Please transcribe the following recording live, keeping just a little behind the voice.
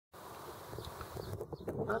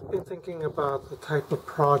I've been thinking about the type of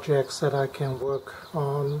projects that I can work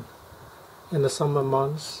on in the summer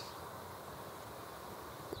months.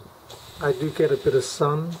 I do get a bit of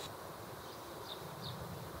sun,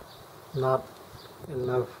 not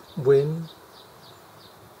enough wind,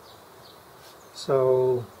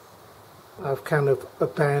 so I've kind of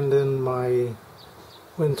abandoned my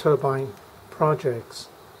wind turbine projects.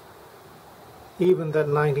 Even that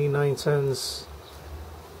 99-cents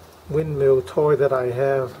windmill toy that I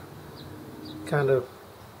have kind of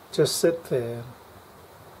just sit there.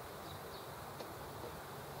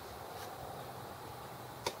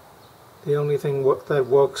 The only thing that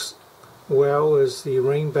works well is the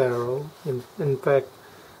rain barrel. In fact,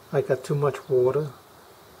 I got too much water.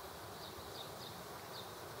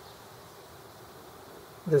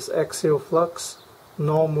 This axial flux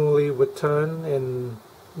normally would turn in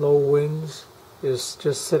low winds, is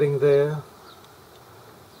just sitting there,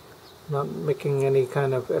 not making any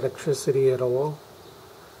kind of electricity at all.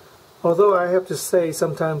 Although I have to say,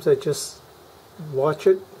 sometimes I just watch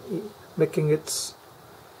it, making it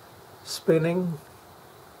spinning.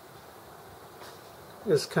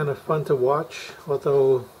 It's kind of fun to watch,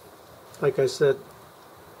 although, like I said,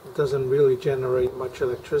 it doesn't really generate much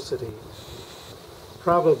electricity.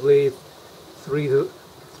 Probably 3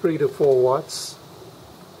 to 4 watts.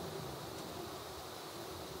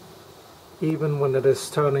 Even when it is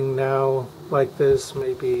turning now like this,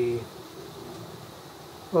 maybe,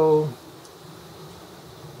 oh,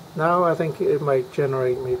 now I think it might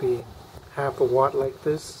generate maybe half a watt like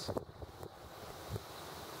this.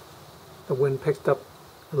 The wind picked up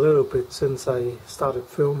a little bit since I started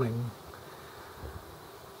filming.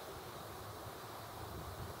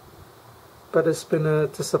 But it's been a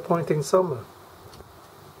disappointing summer.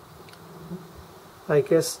 I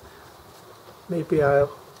guess maybe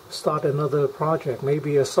I'll start another project,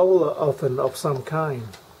 maybe a solar oven of some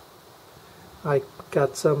kind. I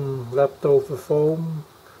got some leftover foam,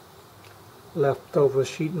 leftover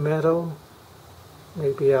sheet metal.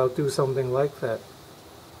 Maybe I'll do something like that.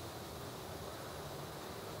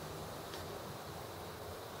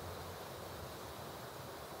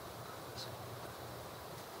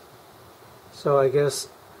 So I guess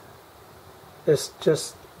it's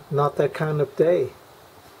just not that kind of day.